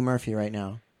 come at Eddie Murphy right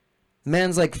now? The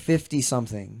man's like 50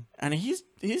 something. And he's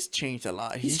changed a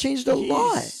lot. He's changed a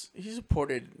lot. He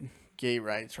supported gay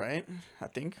rights, right? I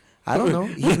think. I don't know.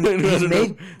 He's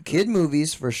made kid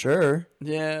movies for sure.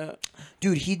 Yeah,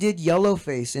 Dude, he did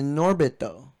Yellowface in Norbit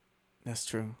though. that's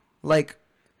true. Like,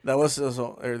 That was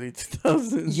also early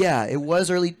 2000s. yeah, it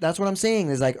was early. That's what I'm saying.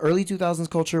 Is like early 2000s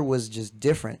culture was just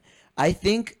different. I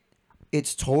think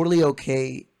it's totally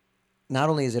okay. Not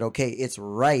only is it okay, it's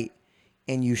right.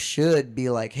 And you should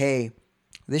be like, hey,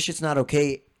 this shit's not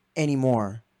okay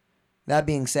anymore. That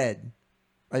being said,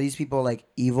 are these people like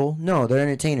evil? No, they're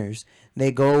entertainers.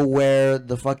 They go where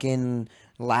the fucking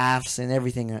laughs and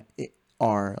everything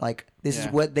are. Like, this is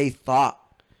Yeah. what they thought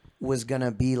was going to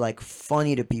be like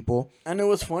funny to people. And it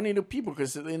was funny to people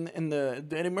because in the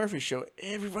Eddie Murphy show,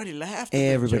 everybody laughed. at the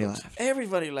Everybody jokes. laughed.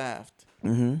 Everybody laughed.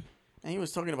 Mm-hmm. And he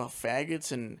was talking about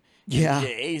faggots and Yeah.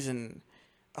 gays and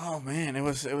oh man, it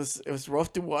was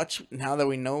rough to watch. Now that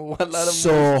we know a lot of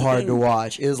So hard to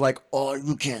watch. It was like, oh,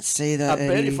 you can't say that. I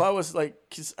bet Eddie. if I was like,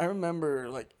 cause I remember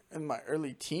like in my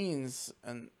early teens,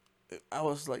 and I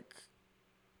was like,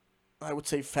 I would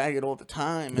say faggot all the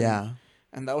time. And, Yeah.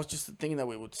 And that was just the thing that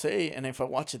we would say. And if I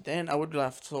watch it then, I would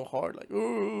laugh so hard, like,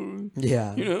 ooh,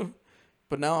 Yeah. you know.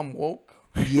 But now I'm woke.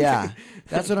 Yeah.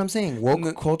 That's what I'm saying. Woke And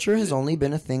the- culture has only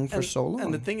been a thing for and, so long.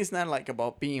 And the thing is not like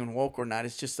about being woke or not.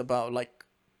 It's just about like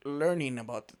learning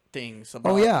about the things.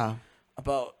 About, Oh, yeah.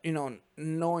 About, you know,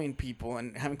 knowing people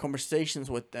and having conversations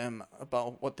with them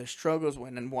about what their struggles were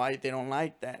and why they don't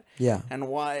like that. Yeah. And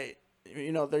why,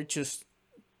 you know, they're just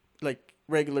like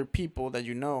regular people that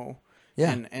you know.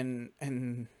 Yeah. And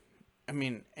I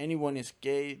mean, anyone is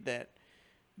gay that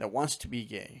wants to be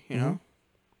gay, you Mm-hmm. know?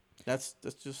 That's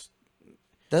just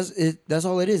That's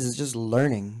all it is. It's just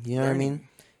learning. You know what I mean?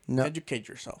 No. educate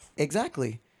yourself.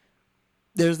 Exactly.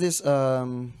 There's this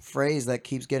phrase that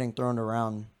keeps getting thrown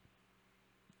around.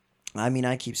 I mean,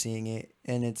 I keep seeing it,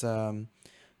 and it's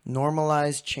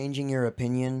normalize changing your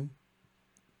opinion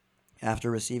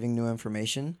after receiving new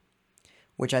information,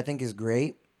 which I think is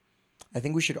great. I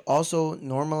think we should also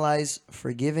normalize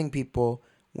forgiving people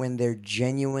when they're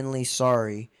genuinely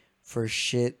sorry for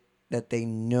shit that they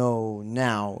know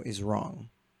now is wrong.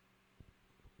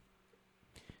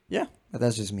 Yeah. But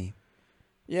that's just me.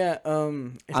 Yeah,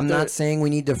 I'm not saying we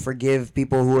need to forgive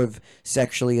people who have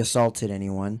sexually assaulted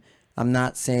anyone. I'm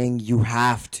not saying you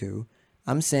have to.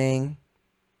 I'm saying,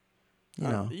 you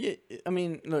know. Yeah, I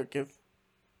mean, look, if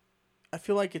I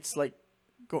feel like it's like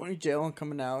going to jail and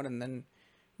coming out and then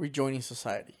rejoining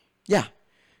society. Yeah.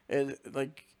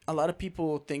 Like a lot of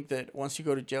people think that once you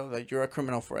go to jail, that you're a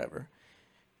criminal forever.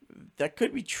 That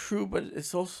could be true, but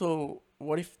it's also,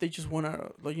 what if they just want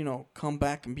to, you know, come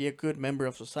back and be a good member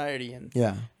of society and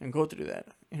Yeah. and go through that,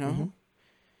 you know? Mhm.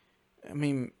 I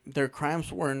mean, their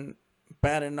crimes weren't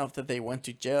bad enough that they went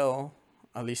to jail,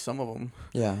 at least some of them.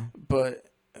 Yeah.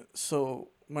 But so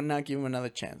why not give them another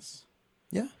chance?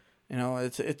 Yeah. You know,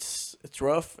 it's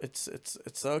rough. It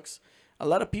sucks. A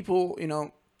lot of people, you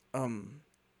know,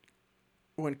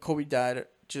 when Kobe died,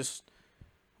 just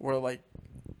were like,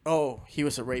 "Oh, he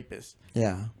was a rapist."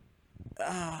 Yeah.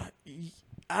 I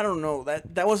don't know.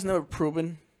 That was never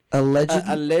proven.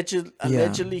 Allegedly.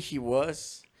 Allegedly he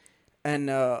was, and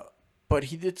but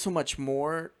he did so much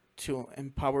more to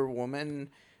empower women.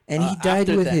 And he died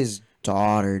after with that. his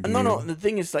daughter, dude. No. The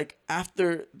thing is, like,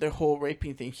 after the whole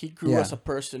raping thing, he grew Yeah. as a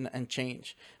person and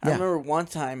changed. I Yeah. remember one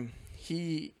time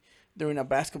during a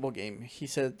basketball game, he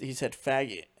said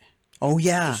faggot. Oh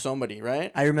yeah, to somebody,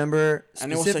 right? I remember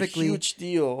And it was a specifically. huge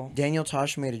deal. Daniel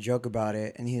Tosh made a joke about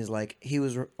it, and he's like,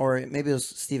 or maybe it was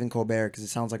Stephen Colbert because it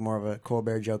sounds like more of a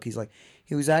Colbert joke. He's like,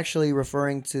 he was actually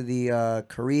referring to the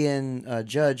Korean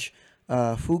judge,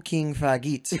 Fu King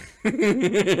Fagit.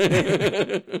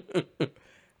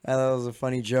 That was a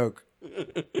funny joke.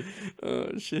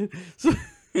 Oh shit! So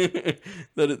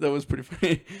that was pretty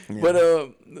funny. Yeah. But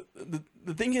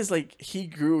the thing is, like, he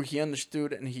grew, he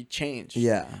understood, and he changed.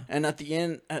 Yeah. And at the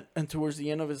end, and towards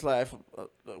the end of his life,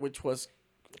 which was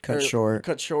Cut short.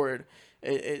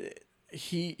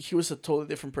 he was a totally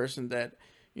different person that,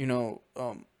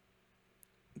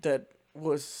 that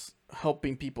was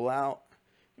helping people out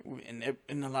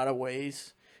in a lot of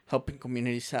ways, helping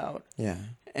communities out. Yeah.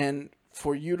 And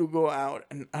for you to go out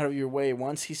and out of your way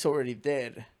once he's already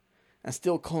dead and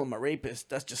still call him a rapist,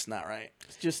 that's just not right.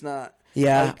 It's just not.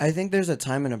 Yeah, like, I think there's a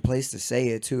time and a place to say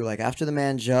it too. Like after the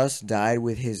man just died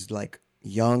with his like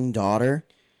young daughter,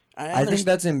 I think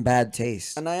that's in bad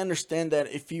taste. And I understand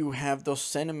that if you have those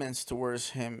sentiments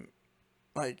towards him,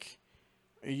 like,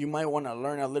 you might want to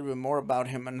learn a little bit more about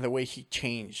him and the way he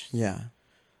changed. Yeah.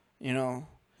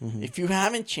 Mm-hmm. If you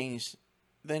haven't changed,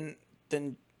 then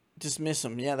dismiss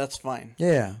him. Yeah, that's fine.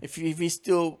 Yeah. If he's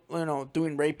still,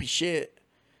 doing rapey shit,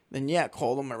 then yeah,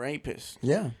 call him a rapist.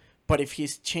 Yeah. But if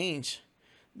he's changed,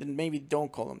 then maybe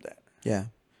don't call him that. Yeah.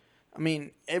 I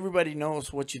mean, everybody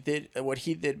knows what he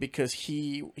did because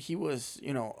he was,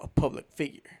 a public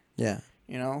figure. Yeah.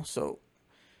 So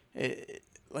it's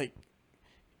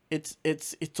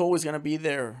always gonna be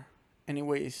there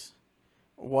anyways.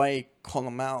 Why call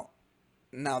him out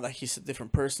now that he's a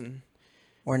different person?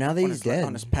 Or now that he's dead.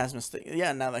 On his past mistake.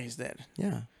 Yeah, now that he's dead.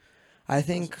 Yeah. I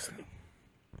think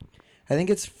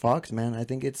it's fucked, man. I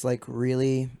think it's like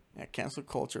really. Yeah, cancel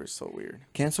culture is so weird.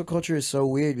 Cancel culture is so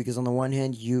weird because on the one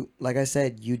hand, like I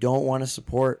said, you don't want to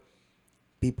support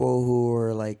people who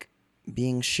are like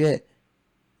being shit.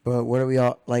 But what are we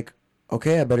all like?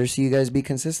 Okay, I better see you guys be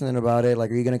consistent about it.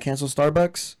 Like, are you gonna cancel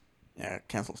Starbucks? Yeah,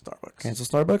 cancel Starbucks. Cancel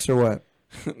Starbucks or what?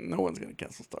 No one's gonna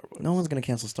cancel Starbucks. No one's gonna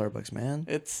cancel Starbucks, man.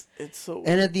 It's so weird.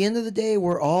 And at the end of the day,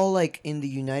 we're all like in the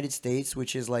United States,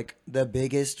 which is like the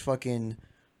biggest fucking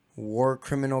war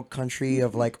criminal country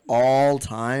of like all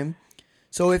time.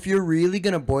 So if you're really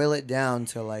gonna boil it down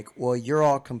to like, well, you're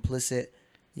all complicit,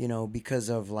 because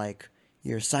of like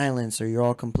your silence, or you're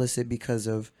all complicit because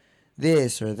of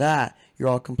this or that, you're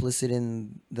all complicit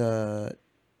in the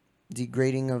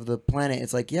degrading of the planet.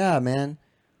 It's like, yeah, man,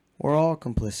 we're all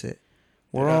complicit.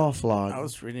 We're all flawed. I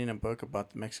was reading a book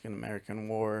about the Mexican-American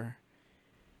War,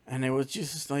 and it was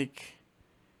just like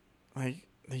the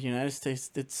United States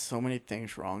did so many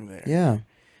things wrong there. Yeah.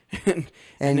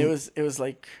 and it was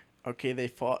like, okay, they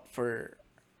fought for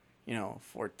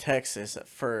Texas at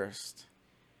first,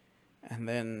 and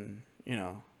then,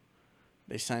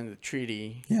 they signed the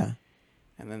treaty. Yeah.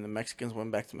 And then the Mexicans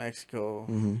went back to Mexico,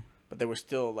 Mm-hmm. but they were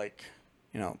still like,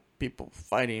 people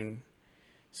fighting.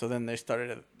 So then they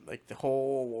started like the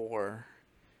whole war,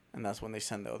 and that's when they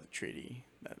signed the other treaty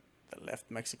that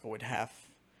left Mexico with half.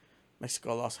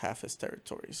 Mexico lost half its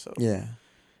territory. So yeah,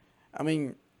 I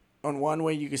mean, on one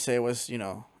way you could say it was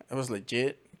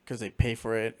legit because they pay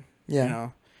for it.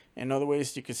 Yeah. In other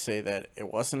ways you could say that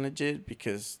it wasn't legit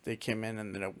because they came in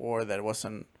and did a war that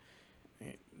wasn't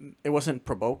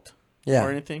provoked. Yeah.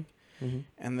 Or anything. Mm-hmm.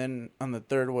 And then on the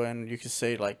third one, you could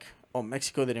say like, oh,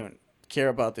 Mexico didn't even care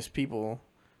about these people.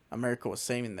 America was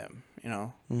saving them,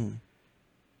 Mm-hmm.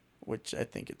 Which I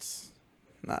think it's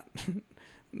not.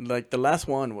 Like the last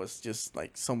one was just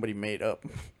like somebody made up,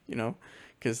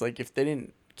 because like if they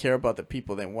didn't care about the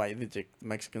people, then why did the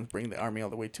Mexicans bring the army all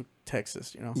the way to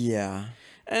Texas, Yeah.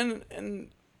 And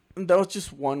that was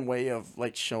just one way of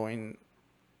like showing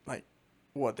like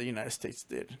what the United States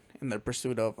did in their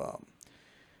pursuit of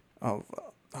oh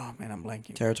man, I'm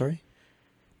blanking. Territory?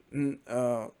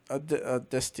 A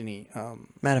destiny.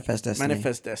 Manifest destiny.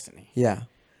 Manifest destiny. Yeah.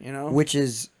 Which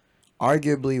is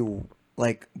arguably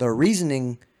like the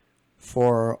reasoning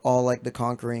for all like the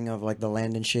conquering of like the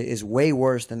land and shit is way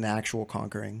worse than the actual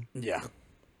conquering. Yeah.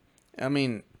 I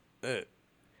mean,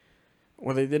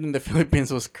 what they did in the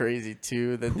Philippines was crazy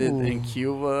too. They did in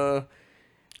Cuba,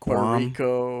 Puerto Guam.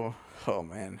 Rico. Oh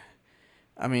man.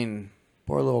 I mean,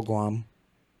 Poor little Guam.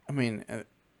 I mean,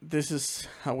 this is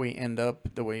how we end up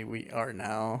the way we are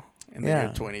now in the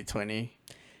year 2020.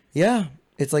 Yeah,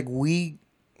 it's like we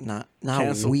not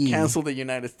cancel the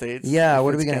United States. Yeah,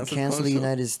 what are we gonna cancel the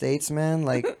United States, man?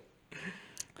 Like,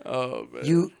 oh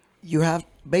man, you have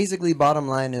basically bottom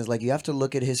line is like you have to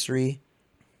look at history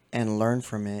and learn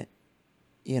from it,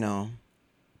 Yeah.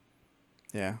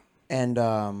 And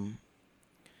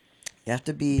You have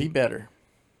to Be better.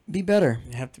 Be better.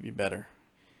 You have to be better.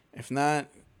 If not,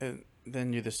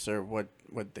 then you deserve what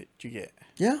you get.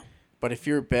 Yeah. But if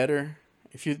you're better,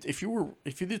 if you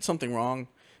did something wrong,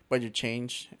 but you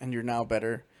changed and you're now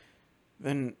better,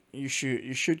 then you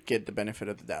should get the benefit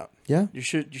of the doubt. Yeah. You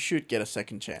should get a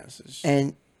second chance.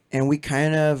 And we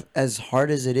kind of, as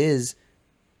hard as it is,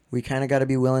 we kind of got to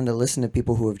be willing to listen to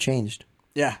people who have changed.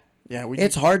 Yeah.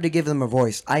 It's hard to give them a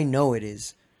voice. I know it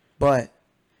is, but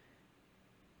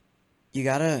you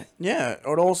gotta. Yeah,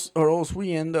 or else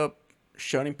we end up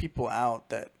shutting people out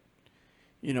that,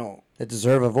 that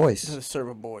deserve a voice. Deserve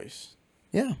a voice.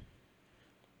 Yeah.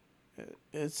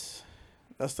 That's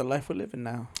the life we live in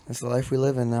now. That's the life we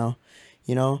live in now.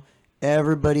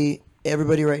 Everybody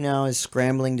right now is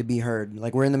scrambling to be heard.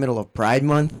 Like, we're in the middle of Pride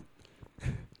Month.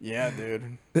 Yeah,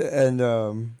 dude.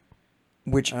 And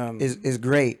which is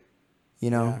great,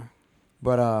 Yeah.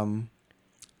 But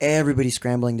everybody's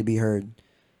scrambling to be heard.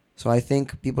 So I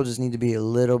think people just need to be a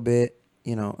little bit,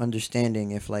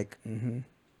 understanding if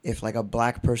a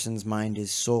black person's mind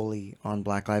is solely on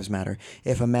Black Lives Matter,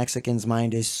 if a Mexican's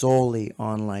mind is solely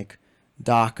on like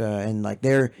DACA and like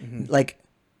they're like,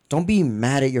 don't be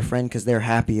mad at your friend because they're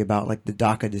happy about like the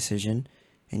DACA decision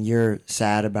and you're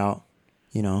sad about,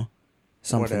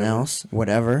 something else,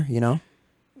 whatever,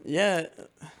 Yeah.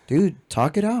 Dude,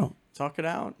 talk it out. Talk it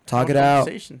out. Talk it out.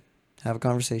 Have a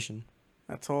conversation.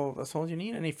 That's all you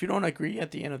need. And if you don't agree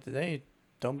at the end of the day,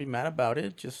 don't be mad about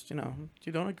it. Just, you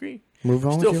don't agree. Move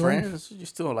on. Still with your friends. life. You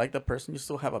still like that person. You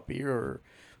still have a beer or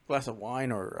a glass of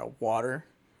wine or a water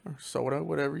or soda,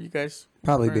 whatever you guys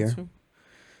Probably are beer. into.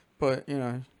 But,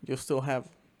 you'll still have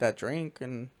that drink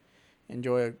and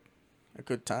enjoy a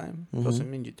good time. Doesn't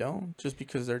mean you don't, just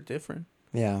because they're different.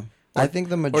 Yeah. I think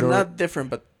the majority... Or not different,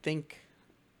 but think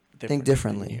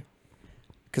differently.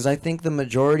 Because I think the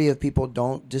majority of people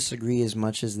don't disagree as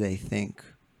much as they think.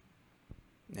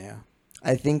 Yeah.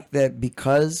 I think that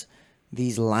because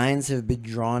these lines have been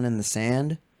drawn in the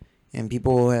sand and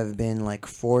people have been like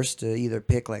forced to either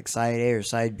pick like side A or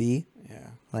side B. Yeah.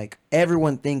 Like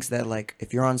everyone thinks that like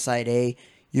if you're on side A,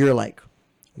 you're like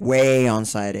way on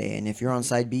side A. And if you're on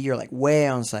side B, you're like way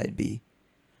on side B.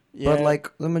 Yeah. But like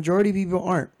the majority of people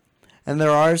aren't. And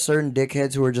there are certain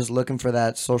dickheads who are just looking for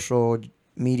that social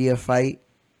media fight.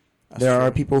 There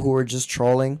are people who are just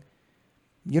trolling.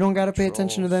 You don't got to pay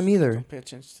attention to them either. Don't pay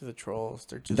attention to the trolls.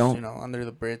 They're just, under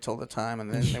the bridge all the time, and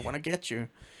then they want to get you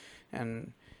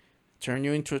and turn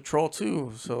you into a troll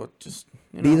too. So just,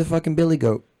 Be the fucking Billy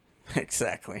Goat.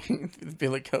 Exactly. The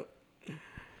Billy Goat.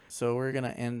 So we're going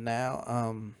to end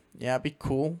now. Be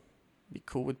cool. Be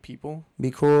cool with people.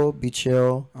 Be cool. Be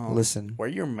chill. Listen. Wear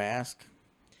your mask.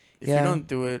 If you don't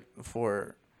do it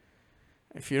for...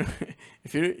 If you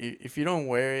don't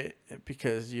wear it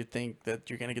because you think that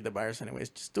you're gonna get the virus anyways,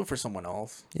 just do it for someone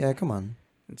else. Yeah, come on.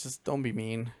 And just don't be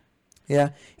mean.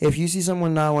 Yeah, if you see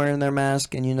someone not wearing their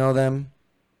mask and you know them,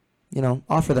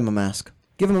 offer them a mask.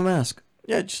 Give them a mask.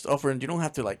 Yeah, just offer it. You don't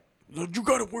have to you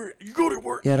gotta wear it. You gotta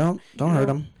wear it. Yeah, don't hurt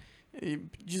them. You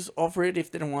just offer it if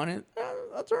they don't want it.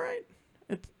 That's all right.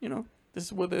 This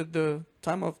is what the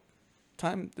time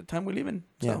we live in.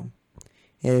 So.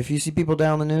 Yeah. If you see people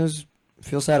down the news,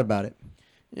 feel sad about it.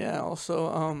 Yeah.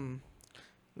 Also,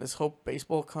 let's hope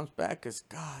baseball comes back. Cause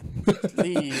God,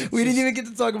 please, we didn't even get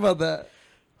to talk about that.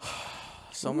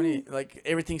 So many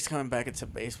everything's coming back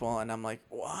except baseball, and I'm like,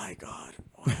 why, God?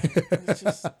 Why? It's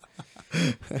just,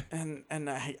 and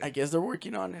I guess they're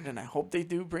working on it, and I hope they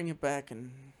do bring it back.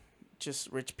 And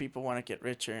just rich people want to get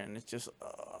richer, and it's just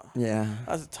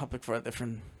that's a topic for a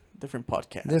different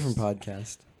podcast.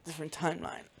 Different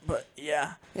timeline. But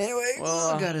yeah. Anyway,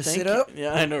 well, gotta sit up.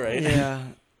 Yeah, I know, right? Yeah.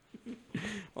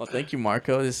 Well, thank you,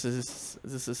 Marco. This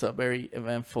is a very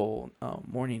eventful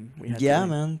morning we had. Yeah,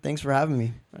 man. Thanks for having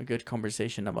me. A good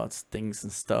conversation about things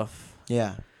and stuff.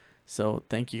 Yeah. So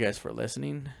thank you guys for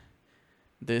listening.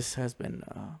 This has been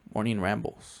Morning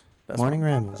Rambles. Morning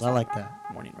Rambles. I like that.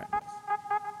 Morning Rambles.